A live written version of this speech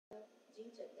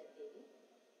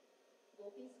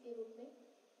गोपीज के रूप में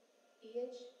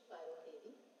TH पारुल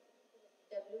देवी,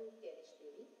 W गणेश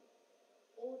देवी,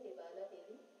 O देवाला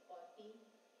देवी और T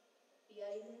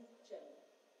पियाइना चनु.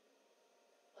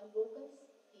 On vocals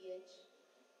TH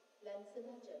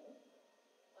Lansana Chanu,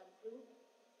 on flute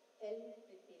L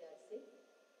Prithviraj Singh,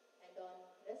 and on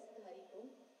Rasdhari ko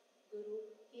Guru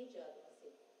K Jadoo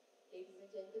Singh. Ladies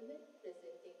and gentlemen,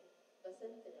 presenting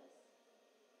Basant Ras.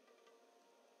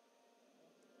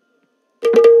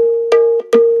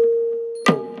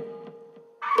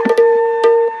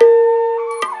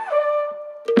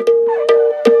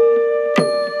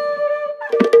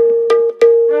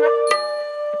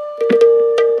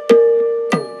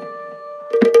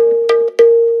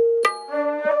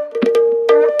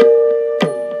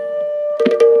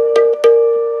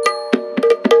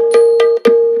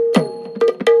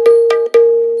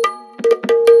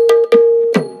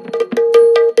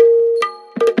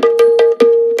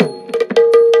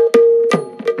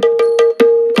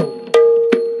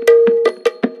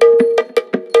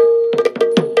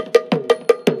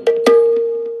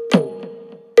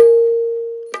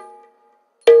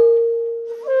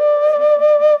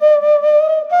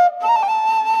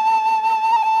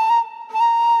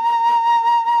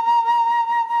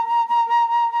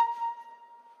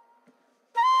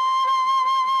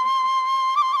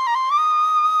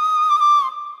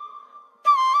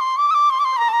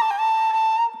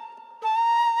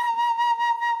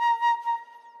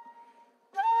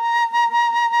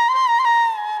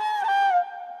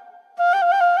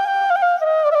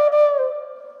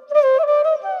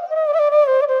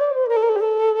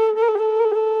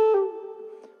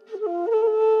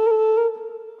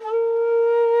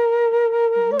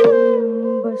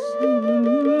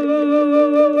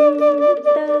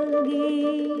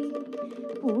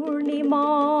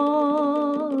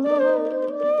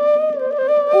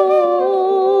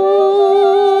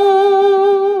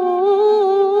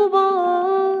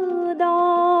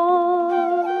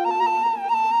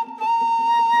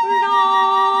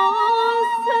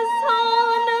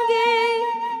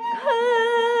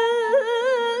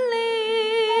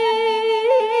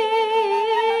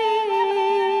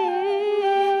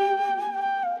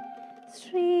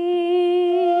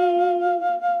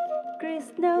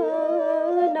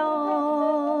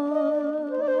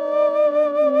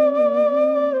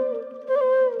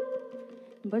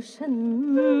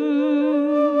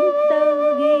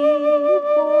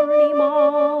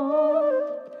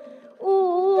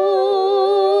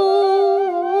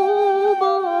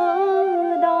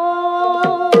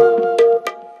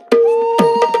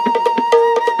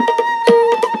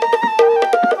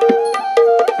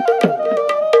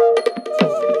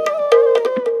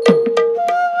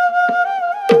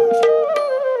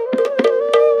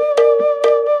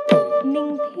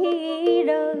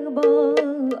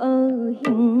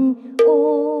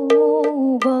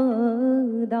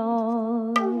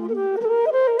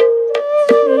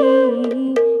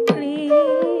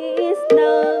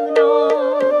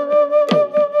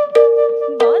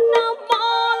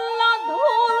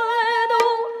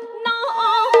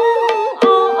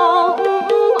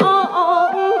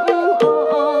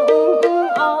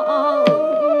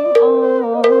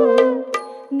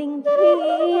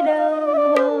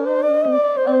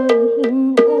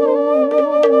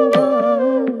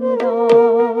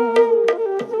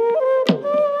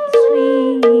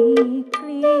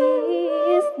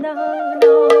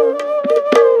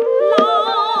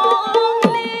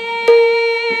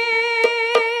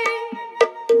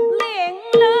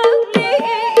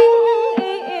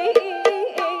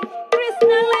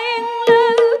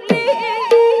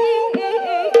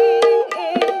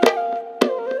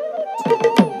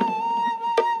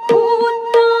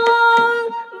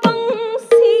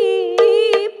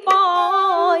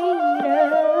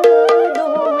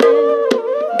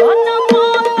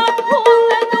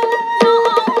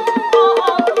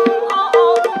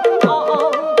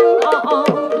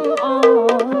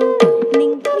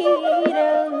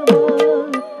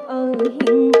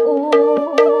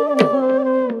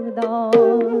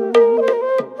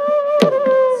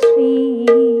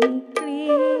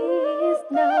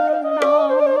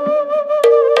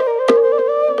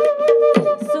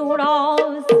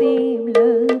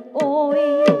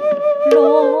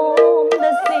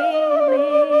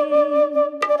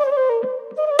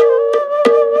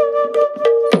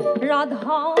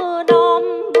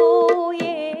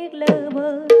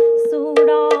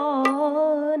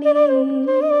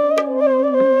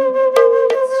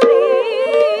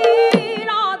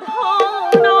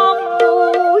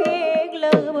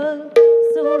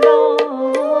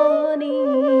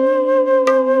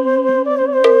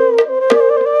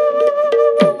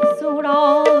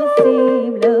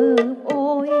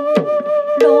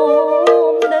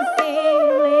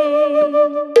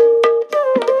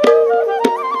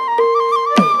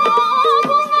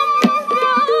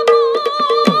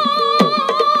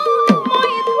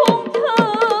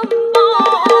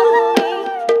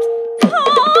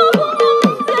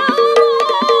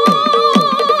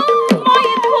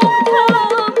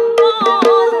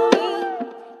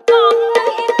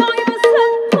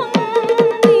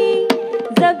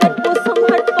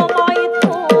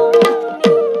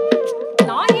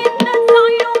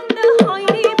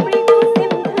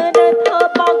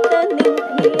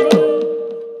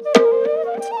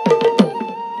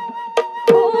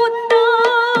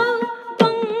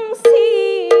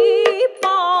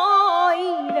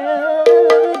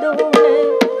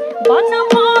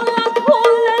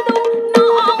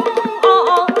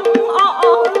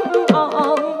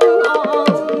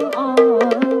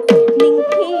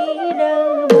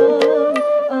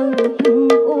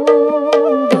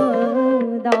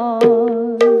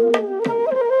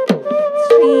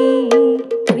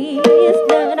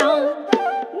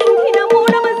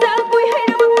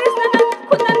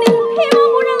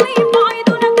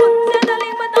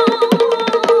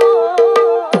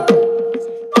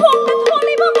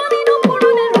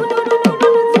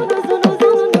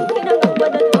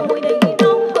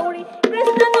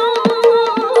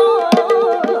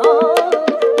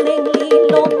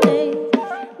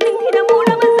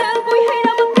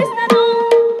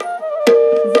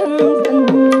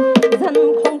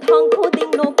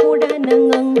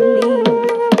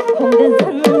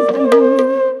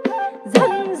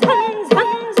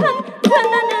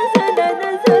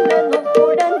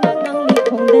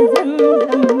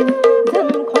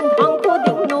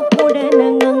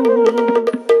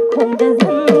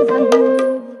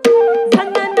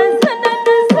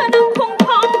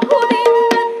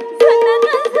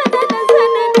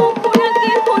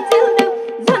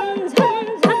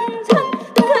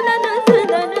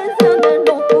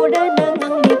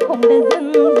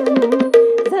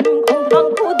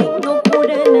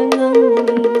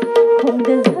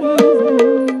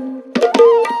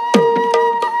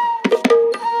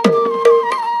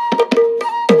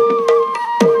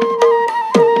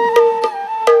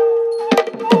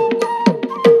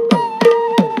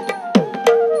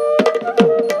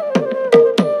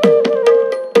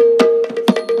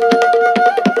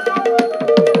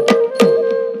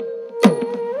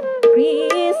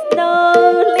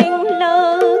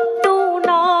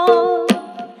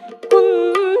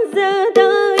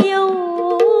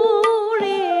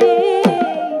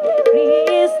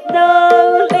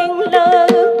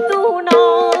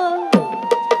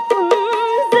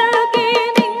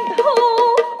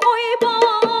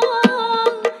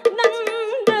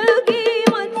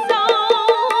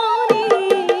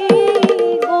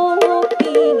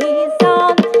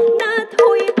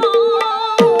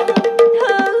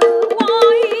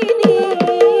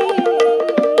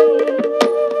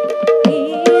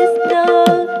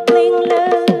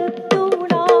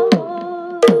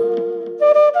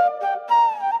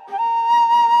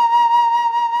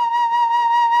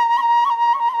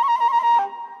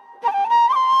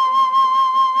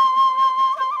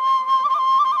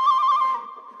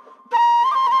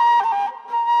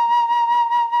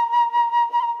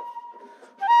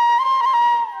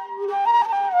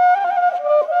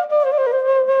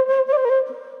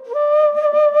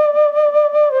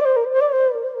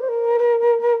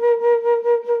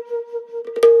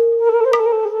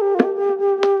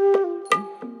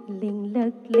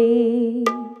 लगे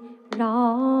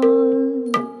राधिका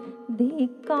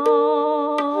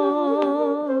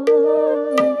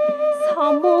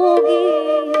सामोगी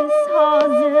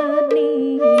साजनी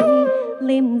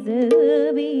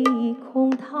लिमजबी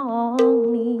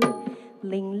खोंथांनी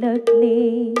लिंग लगे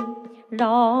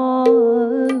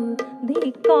राधिका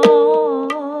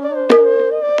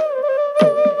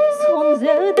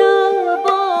손자다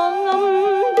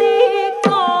방암대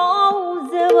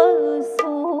가우저와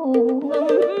송암대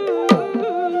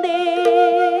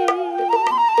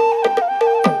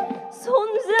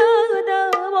손자다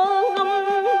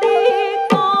방암대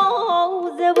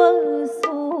가우저와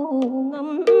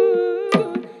송암대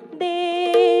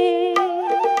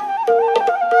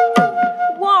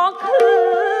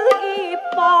와크이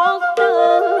빡다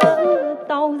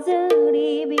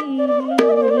따우저리비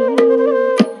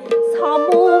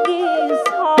사모기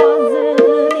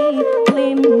사즈니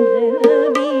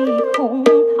림즈비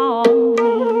콩탕니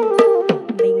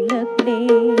링력리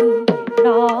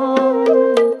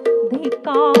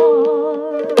라धिका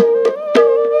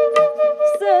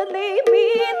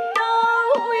सलीमिता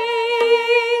हुई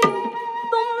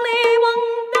तुमने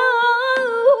वंदा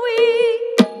हुई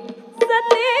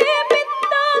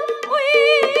सलीमिता हुई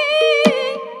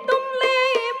तुमने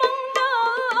वंदा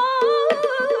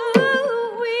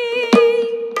हुई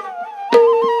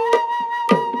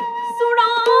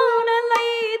सुरान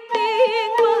लैते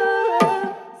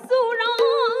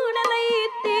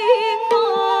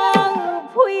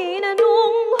फुइन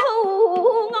नों हौ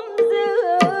ngâm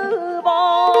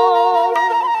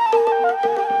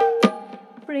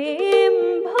प्रेम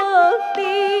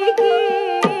भक्ति की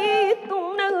तुम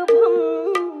न भम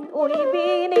ओई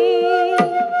बिनी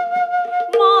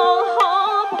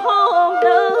महाभाग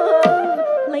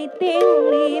lấy tiếng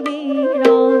ly bi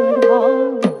Radha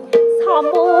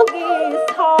सामोगी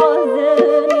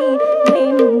साजनी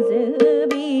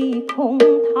लिमजबी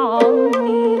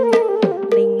खोंथांनी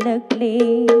लिंग लगे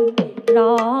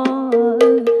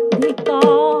राधिका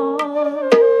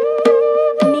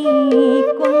नी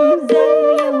कुंज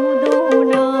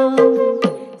यौदुना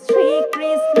श्री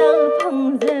कृष्ण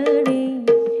फंजरे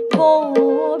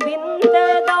गोविंद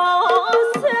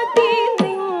दास की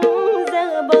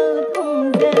निंजब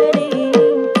थुंजरे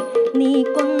नी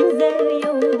कुंज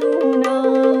यौदुना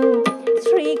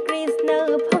श्री कृष्ण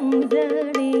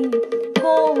फंजरे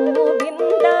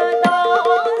गोविंद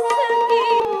दास की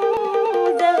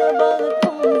निंजब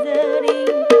थुंजरे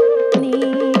नी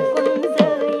कुंज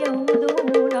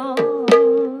यौदुना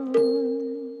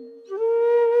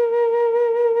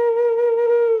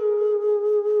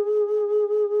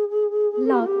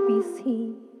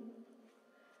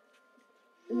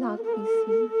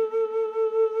लाकपिसी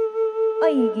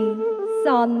अईगी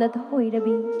सान्नत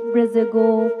होइरबी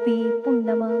ब्रजगोपी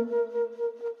पुन्नमा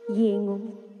येंगु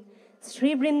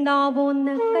श्री वृंदावन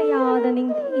कयाद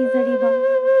निंथीजरिबा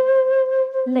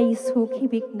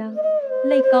लैसुखिबिकना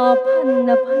लैका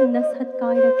फन्न फन्न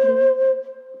सत्कायरकली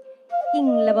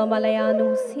इंगलबा मलयानु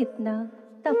सितना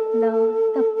तपना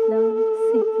तपना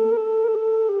सितली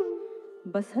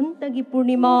बसंत की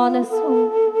पूर्णिमा नसु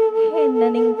हेन्ना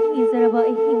निंथीजरबा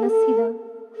अहिंग असिदा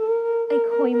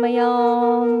अखोई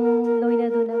मयाम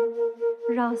लोइनदुना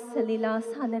रास लीला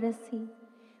सानरसी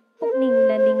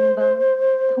पुकनिंगना निंगबा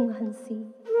थुंगहनसी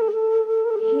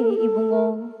हे इबुंगो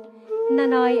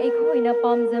ननाय अखोइना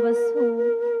पामजबसु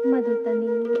मदुतनी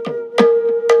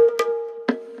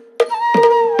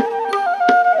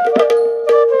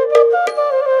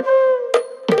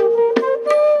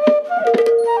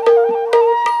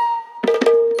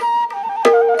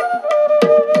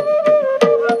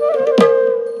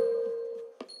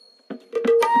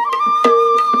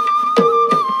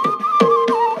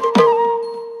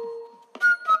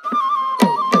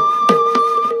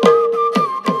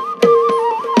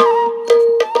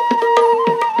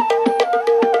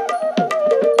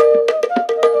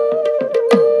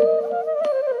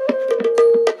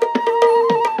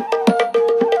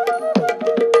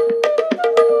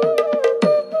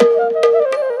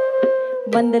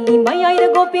मंदली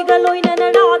मयाइर गोपिका लोइना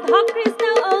राधा कृष्ण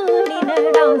अनिन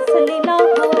रास लीला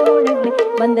होरगले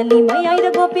मंदली मयाइर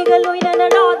गोपिका लोइना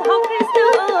राधा कृष्ण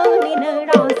अनिन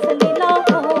रास लीला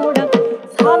होरग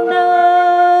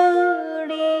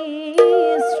सानरी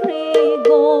श्री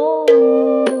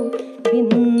गोविंदन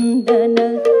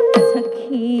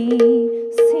सखी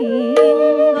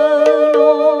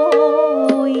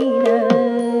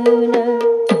सिंगलोइना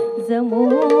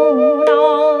Jamuna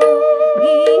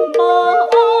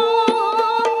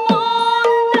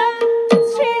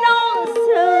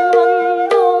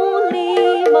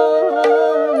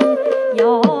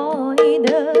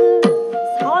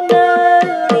Honor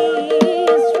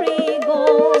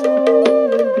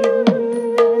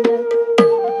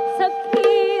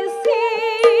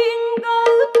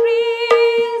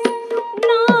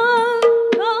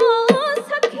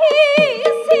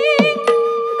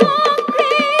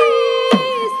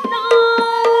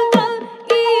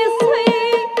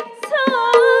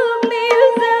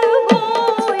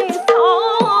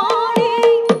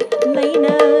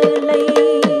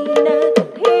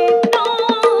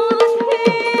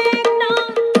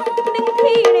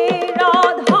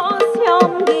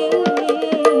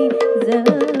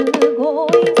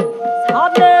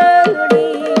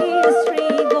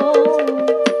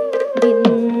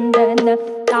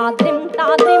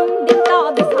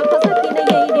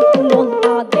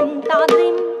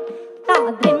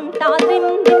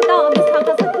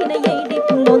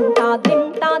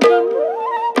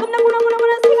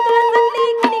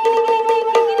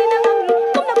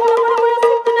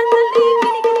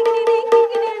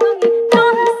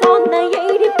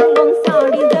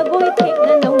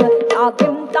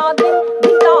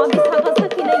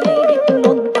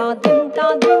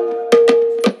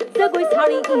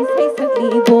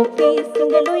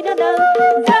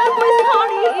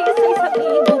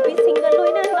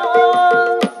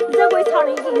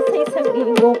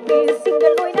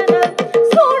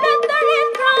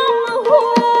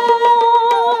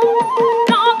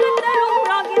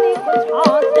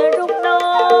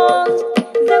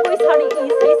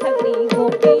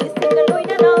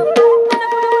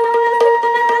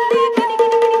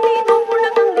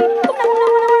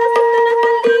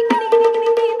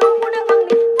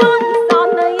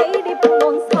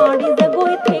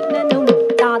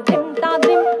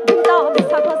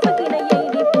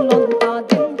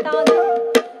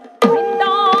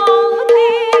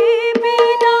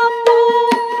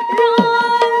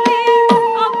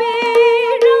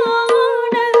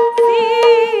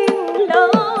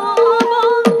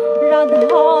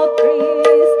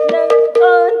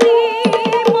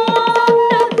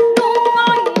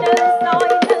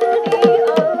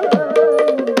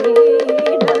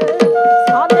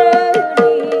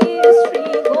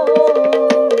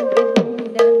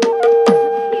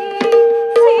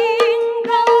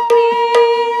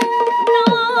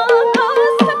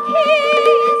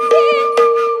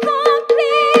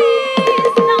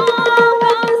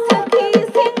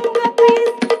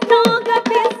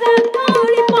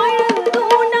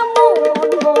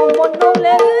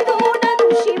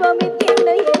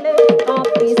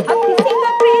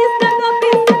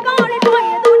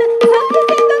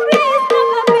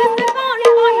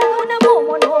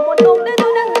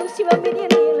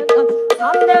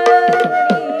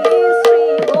Sri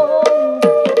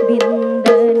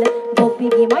Govindan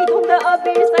Gopigi mai thongda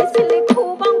abir sai sili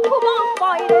khubang khubang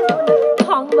pairuna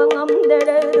thangba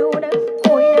ngamdaruna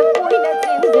koina koina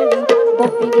chendari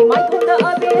Gopigi mai thongda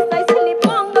abir sai sili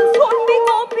pangal sonbi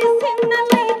gopi singna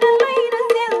laina laina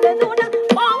selladuna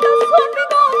pangal sonbi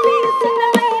gopi singna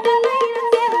laina laina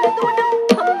selladuna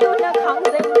khamduna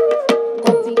khangzai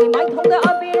Gopigi mai thongda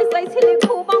abir sai sili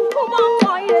khubang khubang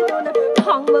pairuna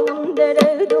thangba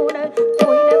ngamdaruna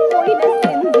koina koina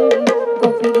chendari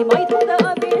Gopigi mai thongda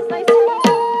abir sai sili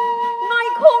ngai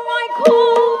kho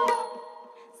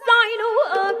sai nu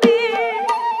abir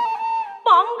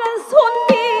pangal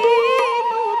sonbi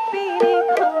nupi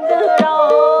khangdara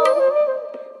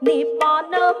ni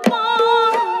pana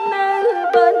mana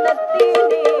banati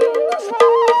ne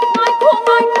ngai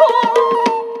kho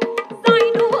sai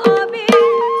nu abir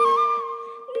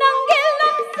nangel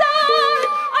lam sa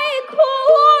ai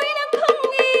khoi na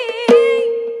khangi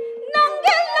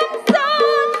nangel lam sa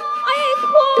ai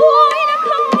khoi na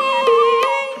khangi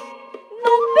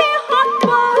nupi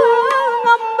hatwa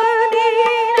ngambani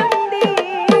nandi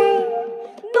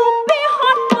nupi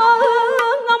hatwa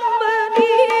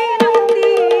ngambani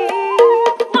nandi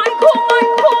ngai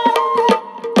kho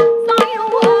sai nu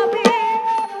abir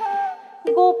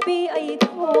gopi ai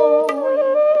thoi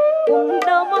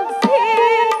namak se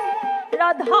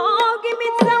radha ki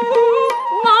mitsang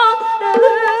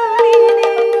ngakdari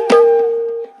ne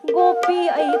gopi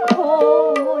ai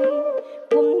khoi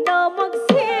namak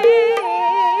se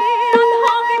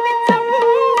radha ki mitsang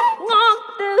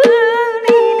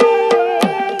ngakdari ne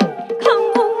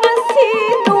khangong si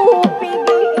nu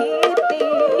pigi te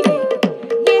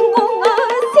yengong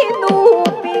si nu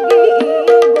pigi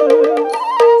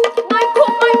ngai kho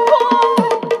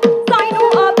sai nu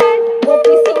abir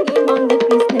gopi singi mang na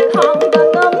krishna khangda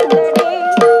ngamdare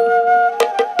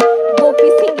gopi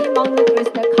singi mang na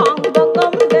krishna khangda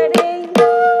ngamdare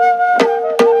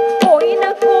koina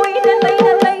koina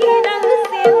laina laina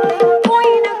sele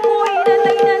koina koina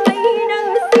laina laina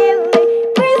sele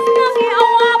krishna ge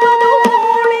awabadu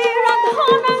ure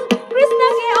radhana krishna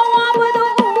ge awabadu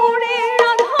ure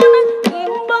radhana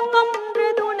yengbangam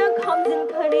reduna khamjin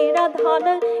khare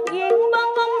radhana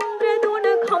yengbangam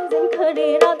reduna khamjin khare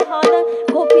radhana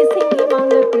gopi singi mang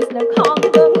na krishna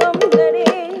khangda ngamdare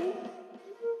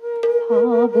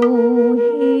thabu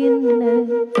hinna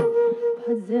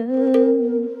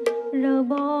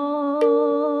bhajaraba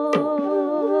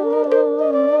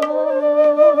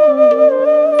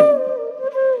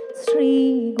Sri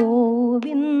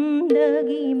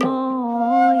Govindagi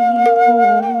mai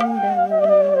thongda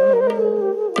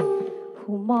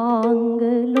humang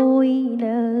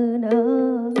loina na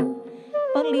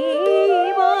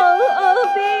pagliba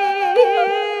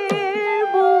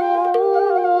abirbu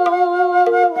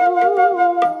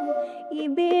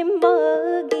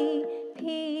ibemagi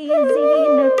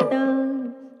phizinata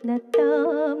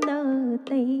natam na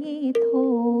tai tho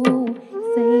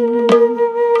sai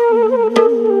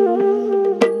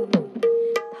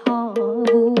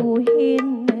thabu hin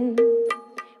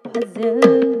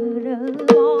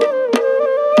bhajaraba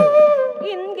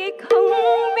inge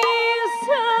khangbe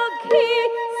sakhi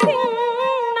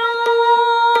singna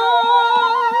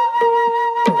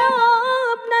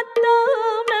tam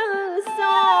na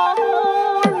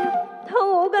sahor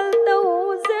thogal tau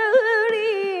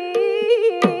zari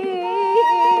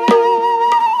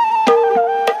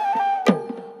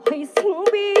hai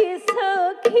singbi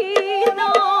sakhi na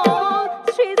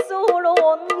Sri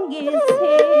Solon gi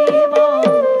seva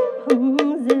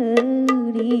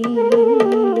hangzari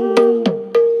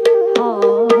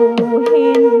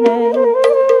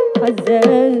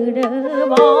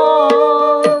Khajuraho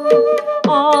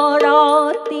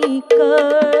Arati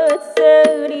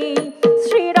Katsari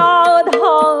Sri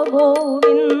Radha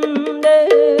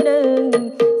Govindan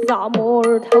Samor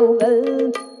Thogal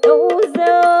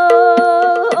Tozari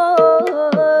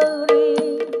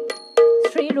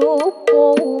Sri Rupo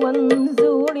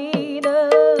Manzurida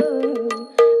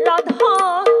Radha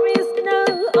Krishna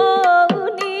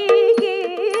Anigi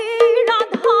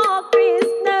Radha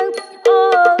Krishna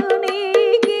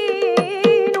Anigi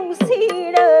Nung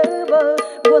Sirava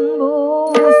Gunbu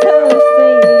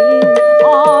Sasai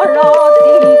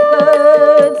Arati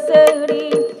Katsari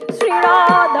Sri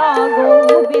Radha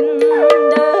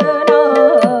Govindana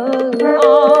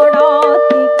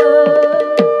Arati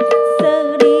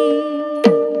Katsari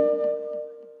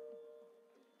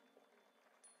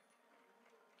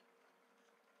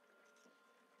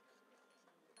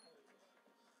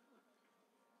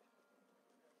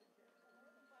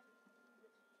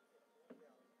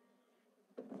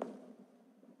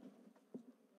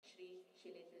Shri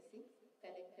Shilendra Singh,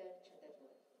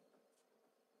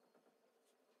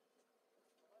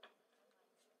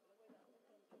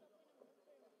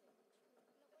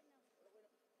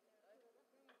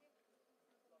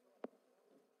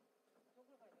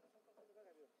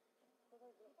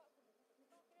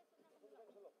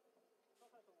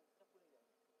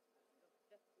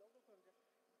 मंच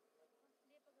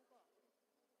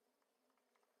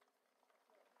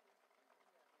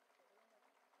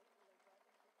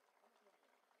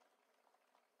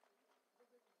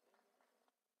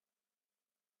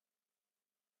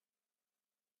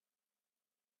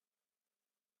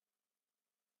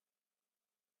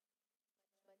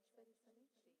पर इस समय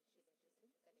श्री शिवेंद्र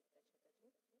सिंह कलेक्टर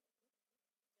छतरपुर,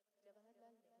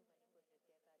 जवाहरलाल नेहरू मणिपुर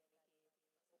नृत्य अकादमी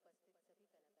के उपस्थित सभी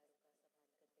कलाकारों का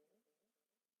सम्मान करते हुए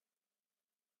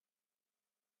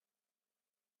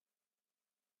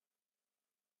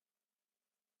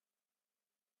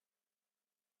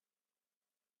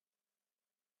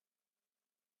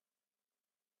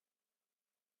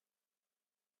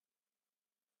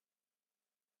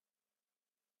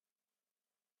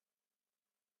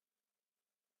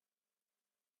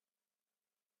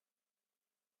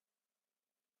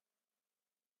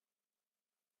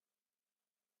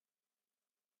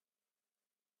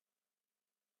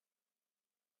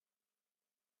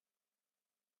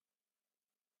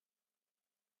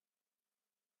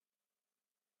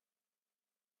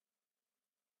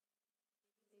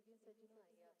देवियों सज्जनों,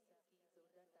 आइए आप सबकी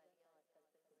जोरदार तालियां और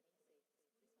कलकल ध्वनि से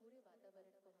इस पूरे वातावरण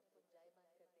को हम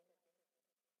गुंजायमान करते हैं।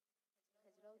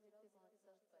 खजुराहो नृत्य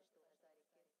महोत्सव वर्ष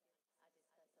 2021 आज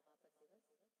इसका समापन दिवस।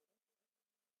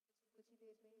 कुछ ही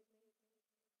देर में